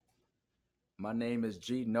My name is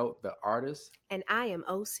G Note, the artist, And I am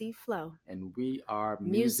OC Flow. and we are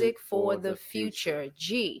Music Music for for the the Future. future.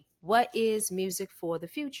 G, what is music for the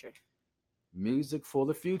future? Music for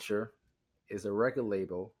the Future is a record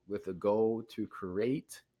label with a goal to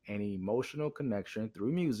create an emotional connection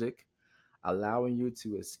through music, allowing you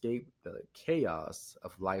to escape the chaos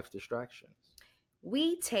of life distractions.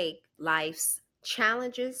 We take life's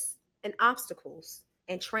challenges and obstacles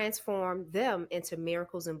and transform them into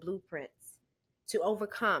miracles and blueprints to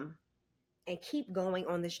overcome and keep going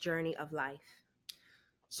on this journey of life.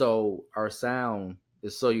 So, our sound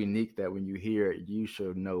is so unique that when you hear it, you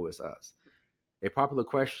should know it's us. A popular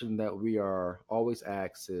question that we are always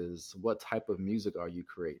asked is, what type of music are you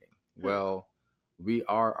creating? Hmm, Well, we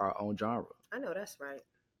are our own genre. I know that's right.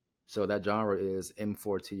 So that genre is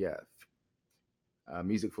M4TF,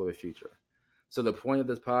 Music for the Future. So the point of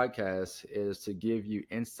this podcast is to give you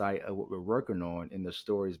insight of what we're working on and the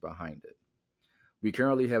stories behind it. We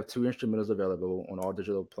currently have two instrumentals available on all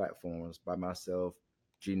digital platforms by myself,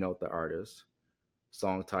 G Note the artist,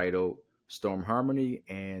 song titled Storm Harmony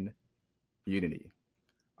and Unity.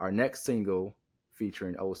 Our next single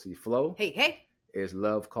featuring OC Flow Hey, hey, is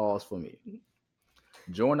Love Calls for Me.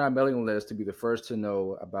 Join our mailing list to be the first to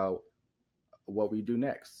know about what we do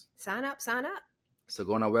next. sign up, sign up. So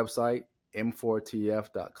go on our website,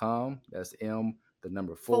 m4tf.com. That's M, the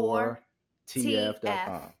number For 4, TF.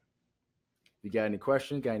 tf.com. If you got any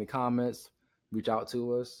questions, got any comments, reach out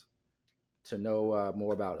to us to know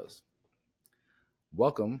more about us.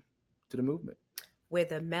 Welcome to the movement. Where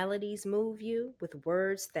the melodies move you with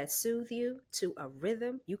words that soothe you to a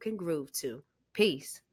rhythm you can groove to. Peace.